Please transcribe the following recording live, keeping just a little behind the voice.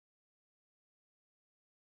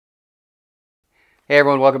Hey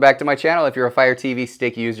everyone, welcome back to my channel. If you're a Fire TV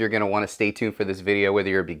Stick user, you're going to want to stay tuned for this video, whether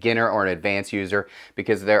you're a beginner or an advanced user,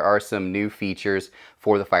 because there are some new features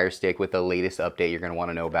for the Fire Stick with the latest update you're going to want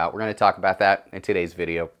to know about. We're going to talk about that in today's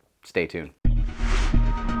video. Stay tuned.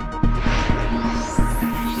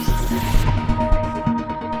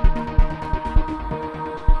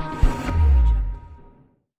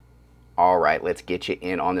 All right, let's get you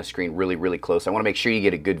in on the screen really close. I want to make sure you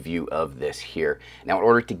get a good view of this here. Now, in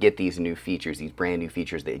order to get these new features, these brand new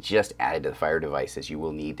features they just added to the Fire devices, you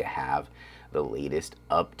will need to have the latest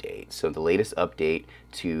update. So the latest update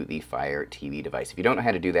to the Fire TV device. If you don't know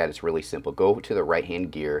how to do that, it's really simple. Go to the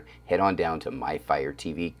right-hand gear, head on down to My Fire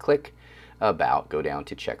TV, click About, go down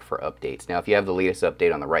to check for updates. Now if you have the latest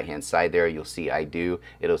update on the right hand side there, you'll see I do.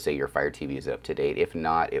 It'll say your Fire TV is up to date. If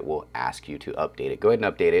not, it will ask you to update it. Go ahead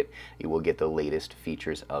and update it. You will get the latest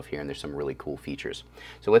features of here, and there's some really cool features.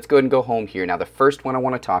 So let's go ahead and go home here. Now the first one I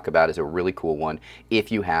want to talk about is a really cool one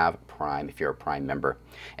if you have Prime, if you're a Prime member,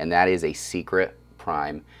 and that is a secret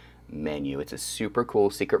Prime menu. It's a super cool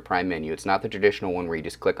secret Prime menu. It's not the traditional one where you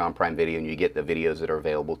just click on Prime Video and you get the videos that are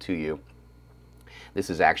available to you. This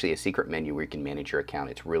is actually a secret menu where you can manage your account.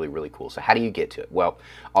 It's really cool. So how do you get to it? Well,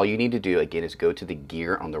 all you need to do again is go to the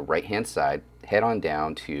gear on the right hand side, head on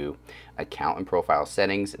down to account and profile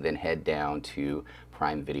settings, then head down to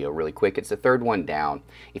Prime Video really quick. It's the third one down.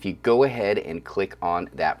 If you go ahead and click on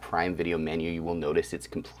that Prime Video menu, you will notice it's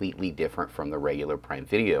completely different from the regular Prime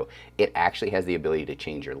Video. It actually has the ability to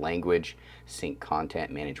change your language, sync content,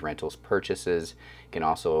 manage rentals, purchases. You can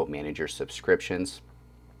also manage your subscriptions.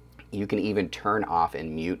 You can even turn off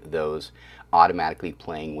and mute those automatically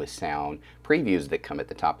playing with sound previews that come at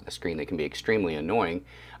the top of the screen. They can be extremely annoying.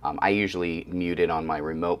 I usually mute it on my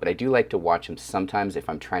remote, but I do like to watch them sometimes if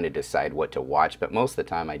I'm trying to decide what to watch, but most of the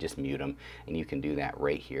time I just mute them, and you can do that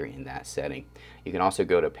right here in that setting. You can also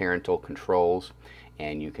go to parental controls,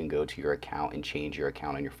 and you can go to your account and change your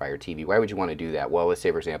account on your Fire TV. Why would you want to do that? Well, let's say,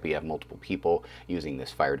 for example, you have multiple people using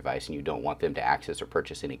this Fire device and you don't want them to access or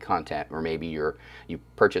purchase any content, or maybe you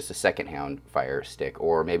purchase a second-hand Fire Stick,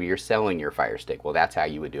 or maybe you're selling your Fire Stick. Well, that's how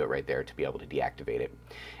you would do it right there to be able to deactivate it.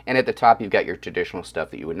 And at the top, you've got your traditional stuff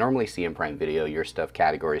that you would normally see in Prime Video, your stuff,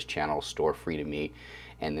 categories, channels, store, free to me,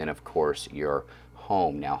 and then, of course, your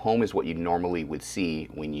home. Now, home is what you normally would see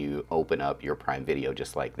when you open up your Prime Video,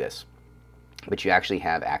 just like this. But you actually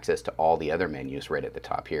have access to all the other menus right at the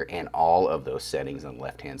top here and all of those settings on the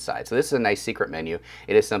left hand side. So this is a nice secret menu.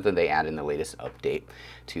 It is something they add in the latest update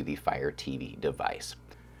to the Fire TV device.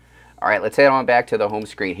 All right, let's head on back to the home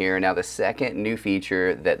screen here. Now the second new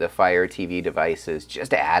feature that the Fire TV devices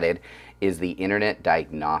just added is the Internet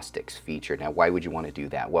Diagnostics feature. Now why would you want to do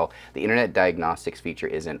that? Well, the Internet Diagnostics feature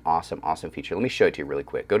is an awesome feature. Let me show it to you really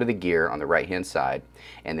quick. Go to the gear on the right hand side,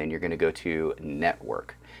 and then you're going to go to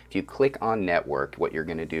Network. If you click on Network, what you're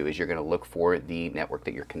going to do is you're going to look for the network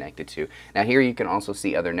that you're connected to. Now here you can also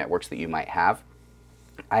see other networks that you might have.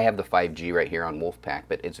 I have the 5G right here on Wolfpack,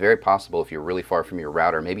 but it's very possible if you're really far from your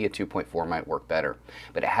router, maybe a 2.4 might work better.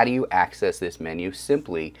 But how do you access this menu?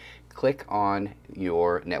 Simply click on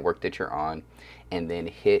your network that you're on and then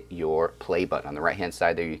hit your play button. On the right hand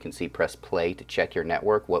side there you can see press play to check your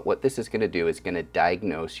network. What this is going to do is going to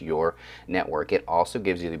diagnose your network. It also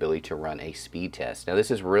gives you the ability to run a speed test. Now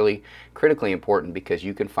this is really critically important because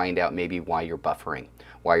you can find out maybe why you're buffering,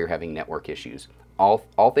 why you're having network issues.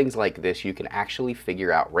 All things like this you can actually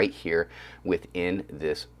figure out right here within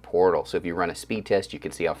this portal. So if you run a speed test, you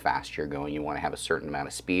can see how fast you're going. You want to have a certain amount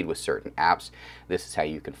of speed with certain apps. This is how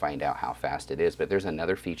you can find out how fast it is. But there's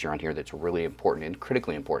another feature on here that's really important and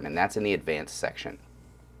critically important, and that's in the advanced section.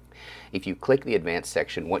 If you click the advanced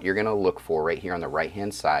section, what you're going to look for right here on the right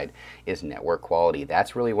hand side is network quality.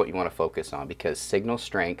 That's really what you want to focus on, because signal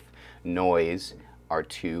strength, noise are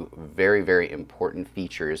two very important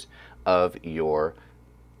features of your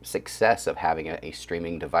success of having a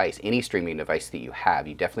streaming device. Any streaming device that you have,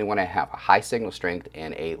 you definitely want to have a high signal strength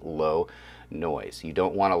and a low noise. You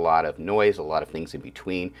don't want a lot of noise, a lot of things in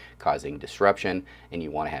between causing disruption, and you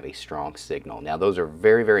want to have a strong signal. Now those are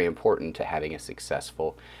very important to having a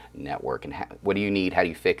successful network. And what do you need? How do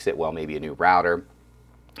you fix it? Well, maybe a new router.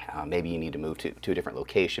 Maybe you need to move to a different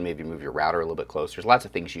location, maybe move your router a little bit closer. There's lots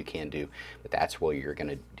of things you can do, but that's where you're going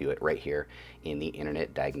to do it right here in the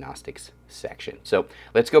Internet Diagnostics section. So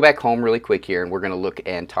let's go back home really quick here, and we're going to look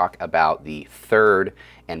and talk about the third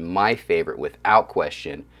and my favorite, without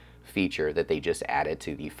question, feature that they just added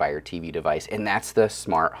to the Fire TV device, and that's the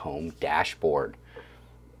Smart Home Dashboard.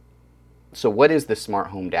 So what is the Smart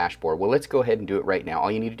Home Dashboard? Well, let's go ahead and do it right now.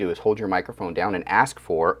 All you need to do is hold your microphone down and ask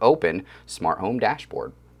for Open Smart Home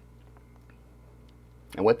Dashboard.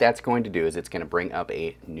 And what that's going to do is it's going to bring up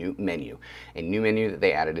a new menu. A new menu that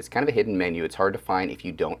they added. It's kind of a hidden menu. It's hard to find if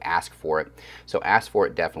you don't ask for it. So ask for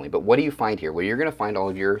it definitely. But what do you find here? Well, you're going to find all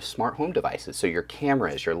of your smart home devices. So your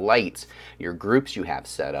cameras, your lights, your groups you have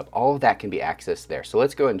set up, all of that can be accessed there. So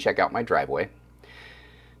let's go ahead and check out my driveway.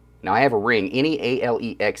 Now I have a Ring. Any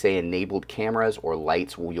Alexa enabled cameras or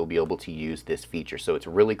lights, you'll be able to use this feature. So it's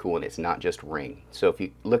really cool, and it's not just Ring. So if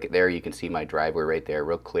you look at there, you can see my driveway right there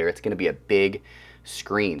real clear. It's going to be a big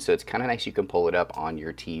screen, so it's kind of nice. You can pull it up on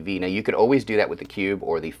your TV. Now you could always do that with the Cube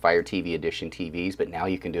or the Fire TV Edition TVs, but now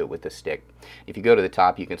you can do it with the stick. If you go to the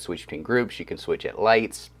top, you can switch between groups. You can switch at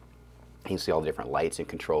lights. You can see all the different lights and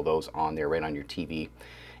control those on there right on your TV.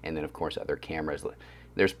 And then of course other cameras.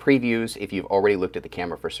 There's previews if you've already looked at the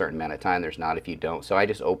camera for a certain amount of time. There's not if you don't. So I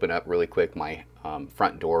just open up really quick my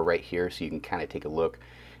front door right here so you can kind of take a look.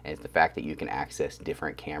 And it's the fact that you can access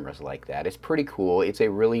different cameras like that. It's pretty cool. It's a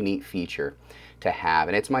really neat feature to have,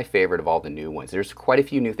 and it's my favorite of all the new ones. There's quite a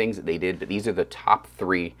few new things that they did, but these are the top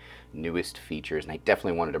 3 newest features, and I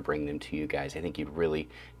definitely wanted to bring them to you guys. I think you'd really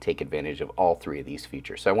take advantage of all 3 of these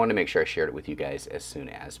features. So I wanted to make sure I shared it with you guys as soon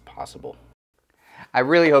as possible. I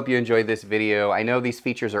really hope you enjoyed this video. I know these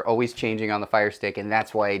features are always changing on the Fire Stick, and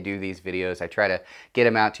that's why I do these videos. I try to get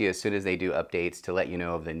them out to you as soon as they do updates to let you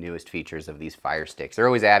know of the newest features of these Fire Sticks. They're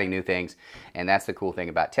always adding new things, and that's the cool thing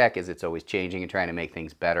about tech, is it's always changing and trying to make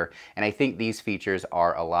things better. And I think these features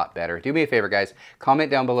are a lot better. Do me a favor, guys. Comment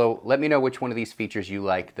down below. Let me know which one of these features you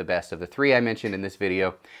like the best of the 3 I mentioned in this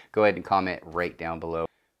video. Go ahead and comment right down below.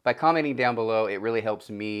 By commenting down below, it really helps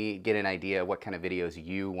me get an idea of what kind of videos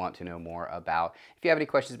you want to know more about. If you have any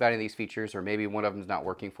questions about any of these features, or maybe one of them is not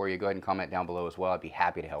working for you, go ahead and comment down below as well. I'd be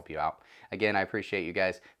happy to help you out. Again, I appreciate you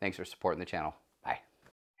guys. Thanks for supporting the channel.